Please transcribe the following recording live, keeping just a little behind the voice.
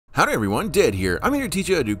Howdy everyone, Dead here. I'm here to teach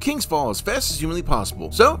you how to do King's Fall as fast as humanly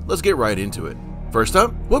possible. So, let's get right into it. First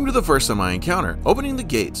up, welcome to the first semi-encounter, opening the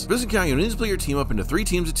gates. For this encounter, you'll need to split your team up into 3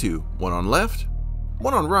 teams of 2. One on left,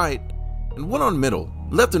 one on right, and one on middle.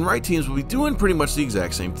 Left and right teams will be doing pretty much the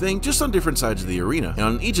exact same thing, just on different sides of the arena. And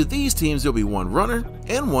on each of these teams, there'll be one runner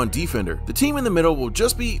and one defender. The team in the middle will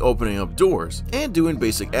just be opening up doors and doing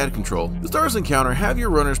basic ad control. The start of this encounter, have your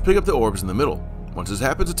runners pick up the orbs in the middle. Once this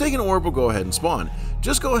happens, a taken orb will go ahead and spawn.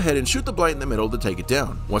 Just go ahead and shoot the blight in the middle to take it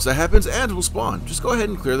down. Once that happens, ads will spawn. Just go ahead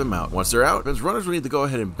and clear them out. Once they're out, runners will need to go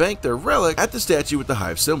ahead and bank their relic at the statue with the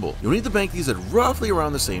hive symbol. You'll need to bank these at roughly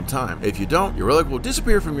around the same time. If you don't, your relic will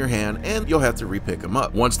disappear from your hand and you'll have to re-pick them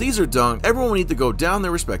up. Once these are done, everyone will need to go down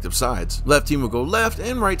their respective sides. Left team will go left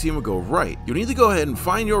and right team will go right. You'll need to go ahead and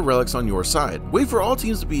find your relics on your side. Wait for all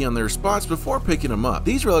teams to be on their spots before picking them up.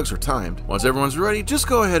 These relics are timed. Once everyone's ready, just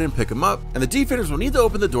go ahead and pick them up, and the defenders will need to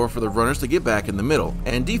open the door for the runners to get back in the middle,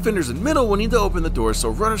 and defenders in middle will need to open the door so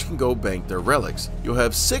runners can go bank their relics. You'll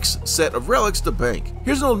have 6 set of relics to bank.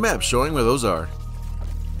 Here's an old map showing where those are.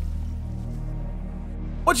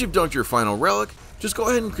 Once you've dunked your final relic, just go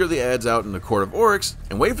ahead and clear the ads out in the court of Oryx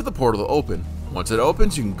and wait for the portal to open. Once it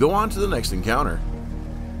opens, you can go on to the next encounter.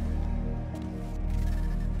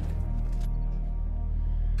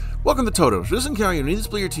 Welcome to Totems. For this encounter, you'll need to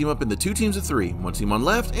split your team up into 2 teams of 3, one team on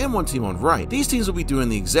left and one team on right. These teams will be doing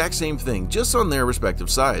the exact same thing, just on their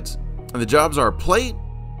respective sides. And the jobs are plate,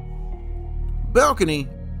 balcony,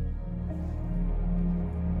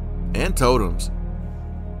 and totems.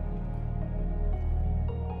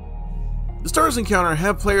 The stars encounter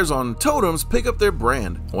have players on totems pick up their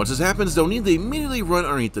brand. Once this happens, they'll need to immediately run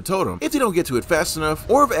underneath the totem. If they don't get to it fast enough,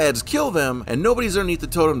 or if ads kill them and nobody's underneath the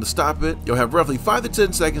totem to stop it, you'll have roughly 5 to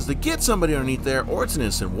 10 seconds to get somebody underneath there, or it's an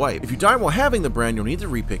instant wipe. If you die while having the brand, you'll need to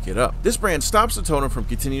re-pick it up. This brand stops the totem from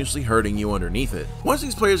continuously hurting you underneath it. Once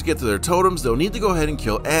these players get to their totems, they'll need to go ahead and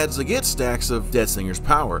kill ads to get stacks of Deathslinger's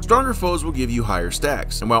power. Stronger foes will give you higher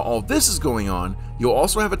stacks. And while all this is going on, you'll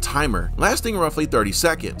also have a timer, lasting roughly 30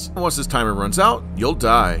 seconds. And once this timer runs out, you'll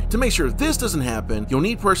die. To make sure this doesn't happen, you'll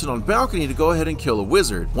need person on balcony to go ahead and kill a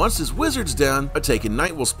wizard. Once this wizard's done, a taken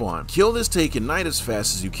knight will spawn. Kill this taken knight as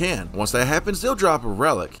fast as you can. Once that happens, they'll drop a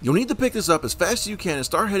relic. You'll need to pick this up as fast as you can and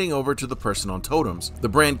start heading over to the person on totems. The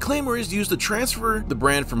brand claimer is used to transfer the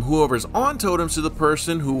brand from whoever's on totems to the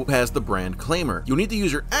person who has the brand claimer. You'll need to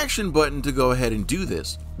use your action button to go ahead and do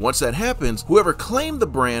this. Once that happens, whoever claimed the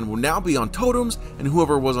brand will now be on totems, and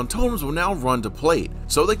whoever was on totems will now run to plate,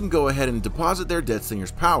 so they can go ahead and deposit their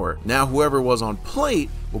Deathslinger's power. Now whoever was on plate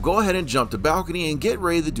will go ahead and jump to balcony and get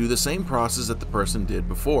ready to do the same process that the person did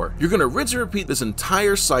before. You're going to rinse and repeat this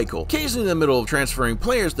entire cycle. Occasionally in the middle of transferring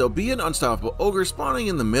players, there'll be an unstoppable ogre spawning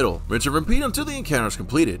in the middle. Rinse and repeat until the encounter is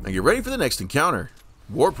completed. Now get ready for the next encounter.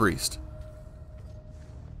 War Priest.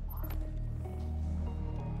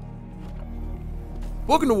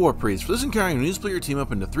 Welcome to War Priest. For this encounter, you need to split your team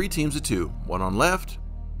up into 3 teams of 2. One on left,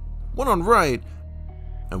 one on right,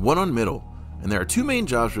 and one on middle. And there are 2 main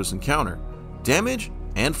jobs for this encounter: damage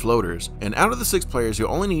and floaters. And out of the 6 players,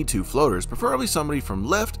 you'll only need 2 floaters, preferably somebody from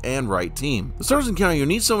left and right team. The stars encounter, you'll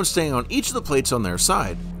need someone staying on each of the plates on their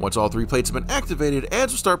side. Once all 3 plates have been activated,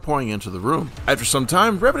 ads will start pouring into the room. After some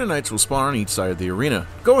time, Revenant Knights will spawn on each side of the arena.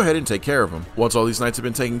 Go ahead and take care of them. Once all these knights have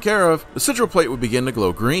been taken care of, the central plate will begin to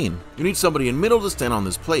glow green. You need somebody in middle to stand on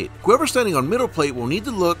this plate. Whoever standing on middle plate will need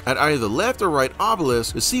to look at either the left or right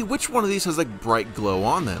obelisk to see which one of these has a bright glow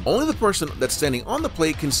on them. Only the person that's standing on the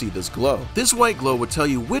plate can see this glow. This white glow would tell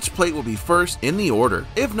you which plate will be first in the order.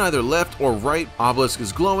 If neither left or right obelisk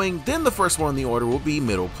is glowing, then the first one in the order will be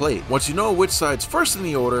middle plate. Once you know which side's first in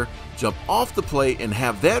the order, jump off the plate and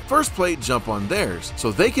have that first plate jump on theirs,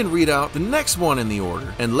 so they can read out the next one in the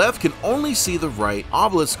order. And left can only see the right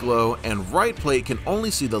obelisk glow, and right plate can only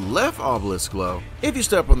see the left obelisk glow. If you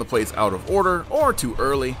step on the plates out of order or too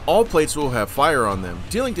early, all plates will have fire on them,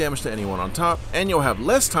 dealing damage to anyone on top, and you'll have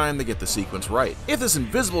less time to get the sequence right. If this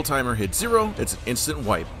invisible timer hits 0, it's an instant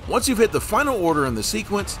wipe. Once you've hit the final order in the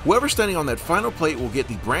sequence, whoever standing on that final plate will get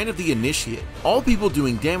the brand of the initiate. All people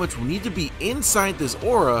doing damage will need to be inside this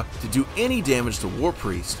aura to do any damage to War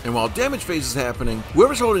Priest. And while damage phase is happening,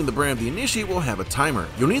 whoever's holding the brand of the initiate will have a timer.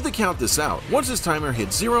 You'll need to count this out. Once this timer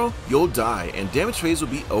hits 0, you'll die, and damage phase will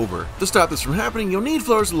be over. To stop this from happening, you'll need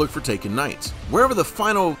floaters to look for taken knights. Wherever the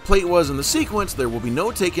final plate was in the sequence, there will be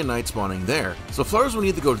no taken knight spawning there. So floaters will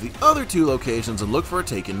need to go to the other 2 locations and look for a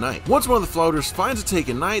taken knight. Once one of the floaters finds a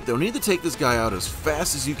taken knight, they'll need to take this guy out as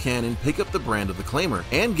fast as you can and pick up the brand of the claimer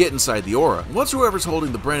and get inside the aura. Once whoever's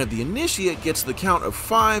holding the brand of the initiate gets to the count of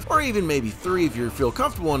 5 or even maybe 3 if you feel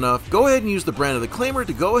comfortable enough, go ahead and use the Brand of the Claimer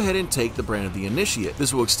to go ahead and take the Brand of the Initiate.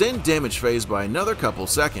 This will extend damage phase by another couple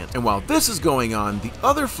seconds, and while this is going on, the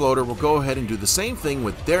other floater will go ahead and do the same thing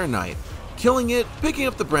with their knight, killing it, picking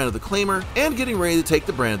up the Brand of the Claimer, and getting ready to take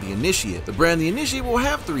the Brand of the Initiate. The Brand of the Initiate will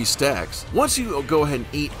have 3 stacks. Once you go ahead and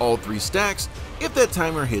eat all 3 stacks, if that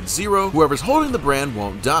timer hits 0, whoever's holding the brand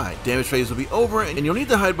won't die. Damage phase will be over, and you'll need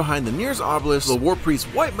to hide behind the nearest obelisk so the War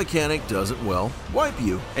Priest's wipe mechanic doesn't, well, wipe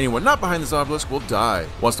you. Anyone not behind this obelisk will die.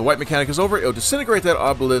 Once the wipe mechanic is over, it'll disintegrate that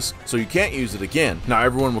obelisk, so you can't use it again. Now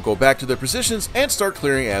everyone will go back to their positions and start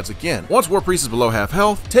clearing ads again. Once War Priest is below half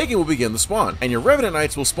health, taking will begin the spawn, and your Revenant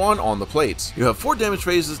Knights will spawn on the plates. You have 4 damage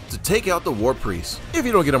phases to take out the War Priest. If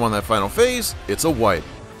you don't get him on that final phase, it's a wipe.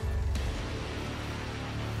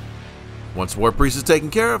 Once War Priest is taken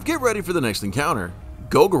care of, get ready for the next encounter,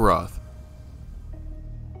 Golgoroth.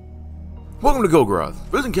 Welcome to Golgoroth.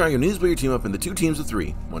 For this encounter, you'll need to split your team up into 2 teams of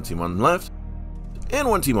 3, 1 team on left and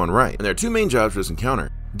 1 team on right. And there are 2 main jobs for this encounter,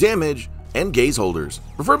 damage and gaze holders.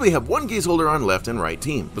 Preferably have 1 gaze holder on left and right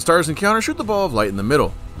team. To start this encounter, shoot the ball of light in the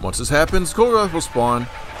middle. Once this happens, Golgoroth will spawn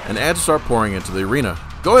and ads will start pouring into the arena.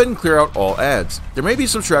 Go ahead and clear out all ads. There may be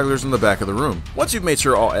some stragglers in the back of the room. Once you've made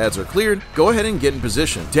sure all ads are cleared, go ahead and get in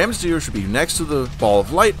position. Damage dealer should be next to the ball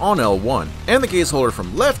of light on L1, and the gaze holder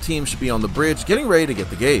from left team should be on the bridge getting ready to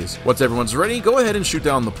get the gaze. Once everyone's ready, go ahead and shoot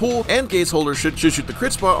down the pool, and gaze holder should shoot the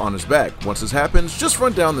crit spot on his back. Once this happens, just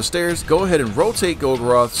run down the stairs, go ahead and rotate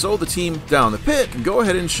Golgoroth so the team down the pit can go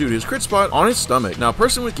ahead and shoot his crit spot on his stomach. Now a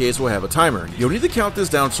person with gaze will have a timer. You'll need to count this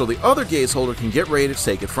down so the other gaze holder can get ready to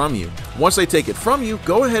take it from you. Once they take it from you,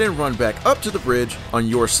 go ahead and run back up to the bridge on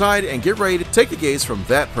your side and get ready to take the gaze from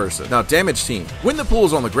that person. Now damage team. When the pool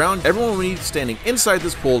is on the ground, everyone will need standing inside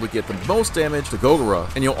this pool to get the most damage to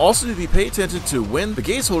Golgoroth. And you'll also need to pay attention to when the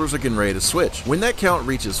gaze holders are getting ready to switch. When that count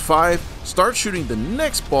reaches 5, start shooting the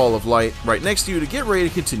next ball of light right next to you to get ready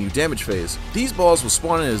to continue damage phase. These balls will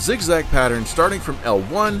spawn in a zigzag pattern starting from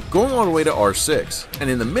L1 going all the way to R6. And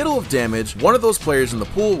in the middle of damage, one of those players in the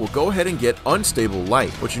pool will go ahead and get unstable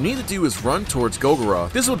light. What you need to do is run towards Golgoroth.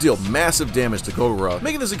 This will deal massive damage to Golgoroth,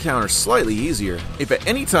 making this encounter slightly easier. If at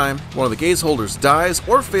any time one of the gaze holders dies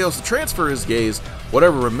or fails to transfer his gaze,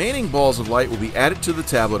 whatever remaining balls of light will be added to the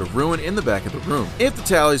tablet of ruin in the back of the room. If the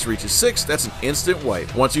tallies reaches 6, that's an instant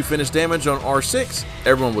wipe. Once you finish damage on R6,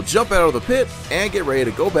 everyone will jump out of the pit and get ready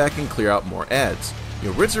to go back and clear out more ads.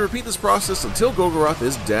 You'll rinse and repeat this process until Golgoroth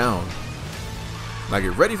is down. Now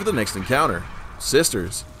get ready for the next encounter,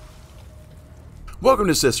 Sisters. Welcome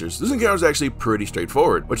to Sisters. This encounter is actually pretty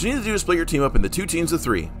straightforward. What you need to do is split your team up into 2 teams of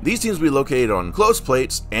 3. These teams will be located on close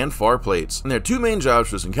plates and far plates. And there are 2 main jobs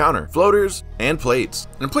for this encounter, floaters and plates.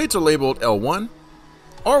 And plates are labeled L1,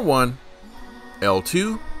 R1,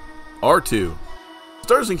 L2, R2. To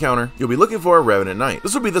start this encounter, you'll be looking for a Revenant Knight.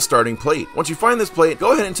 This will be the starting plate. Once you find this plate,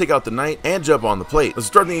 go ahead and take out the Knight and jump on the plate. Let's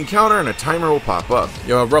start the encounter and a timer will pop up.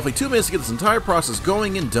 You'll have roughly 2 minutes to get this entire process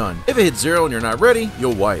going and done. If it hits 0 and you're not ready,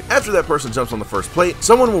 you'll wipe. After that person jumps on the first plate,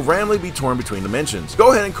 someone will randomly be torn between dimensions.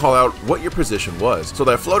 Go ahead and call out what your position was, so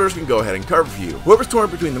that floaters can go ahead and cover for you. Whoever's torn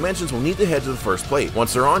between dimensions will need to head to the first plate.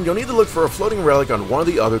 Once they're on, you'll need to look for a floating relic on one of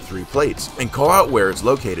the other 3 plates, and call out where it's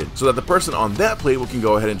located, so that the person on that plate can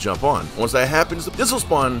go ahead and jump on. Once that happens, this will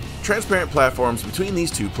spawn transparent platforms between these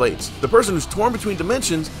 2 plates. The person who's torn between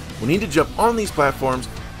dimensions will need to jump on these platforms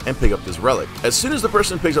and pick up this relic. As soon as the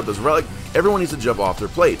person picks up this relic, everyone needs to jump off their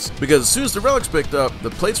plates, because as soon as the relic's picked up, the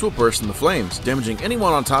plates will burst into flames, damaging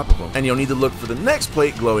anyone on top of them, and you'll need to look for the next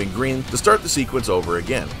plate glowing green to start the sequence over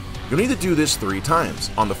again. You'll need to do this 3 times.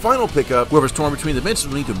 On the final pickup, whoever's torn between dimensions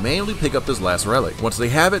will need to manually pick up this last relic. Once they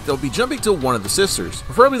have it, they'll be jumping to one of the sisters,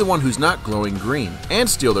 preferably the one who's not glowing green, and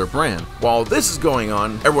steal their brand. While this is going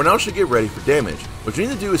on, everyone else should get ready for damage. What you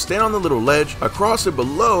need to do is stand on the little ledge across and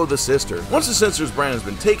below the sister. Once the sister's brand has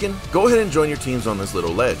been taken, go ahead and join your teams on this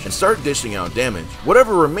little ledge and start dishing out damage.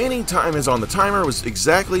 Whatever remaining time is on the timer was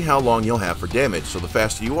exactly how long you'll have for damage, so the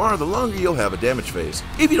faster you are, the longer you'll have a damage phase.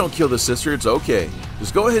 If you don't kill the sister, it's okay.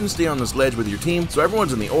 Just go ahead and stay on this ledge with your team so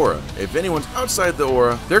everyone's in the aura. If anyone's outside the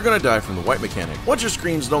aura, they're gonna die from the wipe mechanic. Once your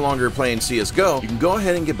screen's no longer playing CSGO, you can go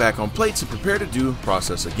ahead and get back on plates and prepare to do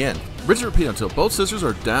process again. Rinse and repeat until both sisters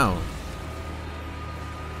are down.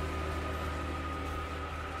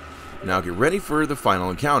 Now get ready for the final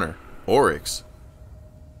encounter, Oryx.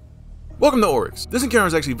 Welcome to Oryx. This encounter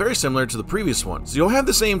is actually very similar to the previous one, so you'll have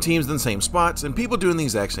the same teams in the same spots and people doing the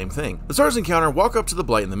exact same thing. To start this encounter, walk up to the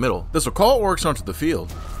blight in the middle. This will call Oryx onto the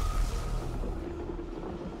field.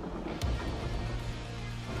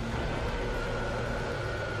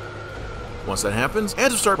 Once that happens,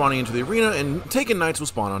 ads will start spawning into the arena and taken knights will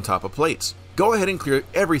spawn on top of plates. go ahead and clear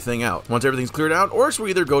everything out. Once everything's cleared out, Oryx will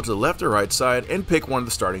either go to the left or right side and pick one of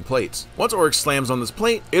the starting plates. Once Oryx slams on this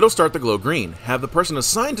plate, it'll start to glow green. Have the person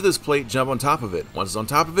assigned to this plate jump on top of it. Once it's on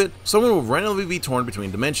top of it, someone will randomly be torn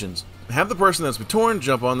between dimensions. Have the person that's been torn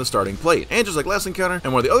jump on the starting plate, and just like last encounter,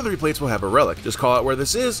 and one of the other 3 plates will have a relic. Just call out where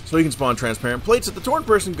this is, so you can spawn transparent plates at the torn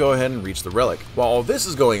person, go ahead and reach the relic. While all this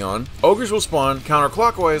is going on, ogres will spawn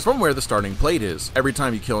counterclockwise from where the starting plate is. Every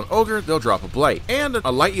time you kill an ogre, they'll drop a blight, and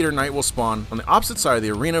a light eater knight will spawn on the opposite side of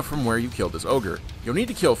the arena from where you killed this ogre. You'll need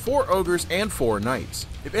to kill 4 ogres and 4 knights.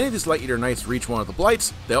 If any of these light eater knights reach one of the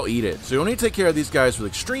blights, they'll eat it. So you'll need to take care of these guys with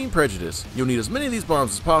extreme prejudice. You'll need as many of these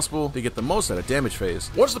bombs as possible to get the most out of damage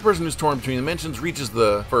phase. Once the person who's torn between dimensions reaches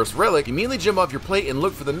the first relic, immediately jump off your plate and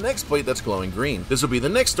look for the next plate that's glowing green. This will be the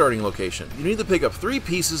next starting location. You need to pick up 3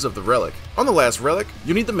 pieces of the relic. On the last relic,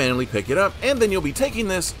 you need to manually pick it up, and then you'll be taking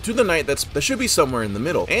this to the knight that should be somewhere in the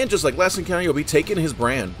middle. And just like last encounter, you'll be taking his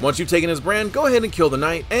brand. Once you've taken his brand, go ahead and kill the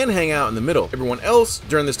knight and hang out in the middle. Everyone else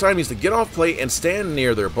during this time needs to get off plate and stand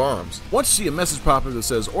near their bombs. Once you see a message pop up that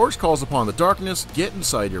says Oryx calls upon the darkness, get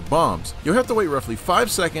inside your bombs. You'll have to wait roughly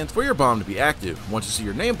 5 seconds for your bomb to be active. Once you see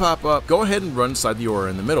your name pop up, go ahead and run inside the aura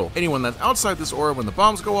in the middle. Anyone that's outside this aura when the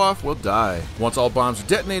bombs go off will die. Once all bombs are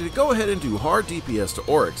detonated, go ahead and do hard DPS to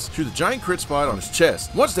Oryx. Shoot a giant crit spot on his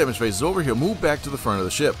chest. Once damage phase is over, he'll move back to the front of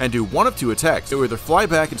the ship and do 1 of 2 attacks. He'll either fly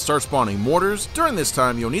back and start spawning mortars. During this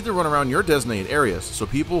time, you'll need to run around your designated areas. So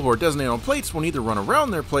people who are designated on plates will need to run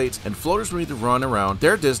around their plates, and floaters will need to run around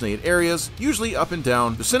their designated areas, usually up and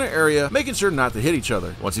down the center area, making sure not to hit each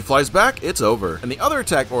other. Once he flies back, it's over. And the other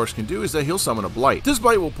attack Oryx can do is that he'll summon a blight. This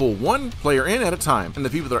blight will pull 1 player in at a time, and the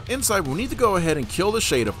people that are inside will need to go ahead and kill the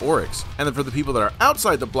shade of Oryx. And then for the people that are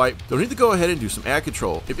outside the blight, they'll need to go ahead and do some ad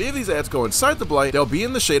control. If any of these ads go inside the blight, they'll be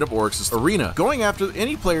in the shade of Oryx's arena, going after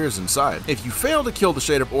any players inside. If you fail to kill the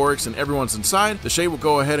shade of Oryx and everyone's inside, the shade will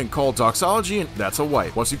go ahead and call doxology, and that's a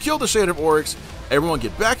wipe. Once you kill the shade of Oryx, everyone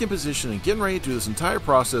get back in position and getting ready to do this entire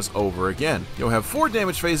process over again. You'll have 4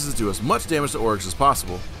 damage phases to do as much damage to Oryx as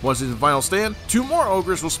possible. Once he's in final stand, 2 more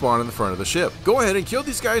ogres will spawn in the front of the ship. Go ahead and kill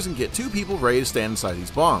these guys and get 2 people ready to stand inside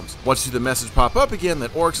these bombs. Once you see the message pop up again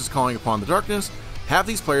that Oryx is calling upon the darkness, have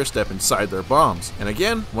these players step inside their bombs. And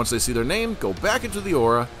again, once they see their name, go back into the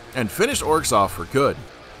aura and finish Oryx off for good.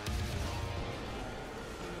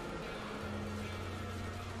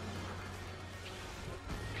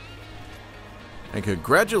 And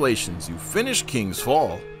congratulations, you finished King's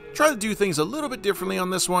Fall. Try to do things a little bit differently on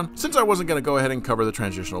this one, since I wasn't going to go ahead and cover the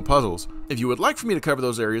transitional puzzles. If you would like for me to cover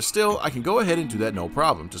those areas still, I can go ahead and do that, no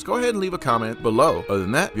problem. Just go ahead and leave a comment below. Other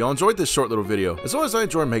than that, if y'all enjoyed this short little video, as always I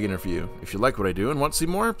enjoy making it for you. If you like what I do and want to see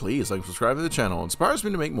more, please like and subscribe to the channel. It inspires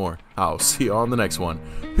me to make more. I'll see y'all on the next one.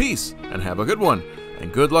 Peace, and have a good one.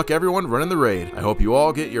 And good luck everyone running the raid. I hope you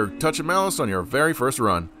all get your touch of malice on your very first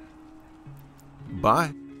run.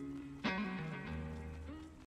 Bye.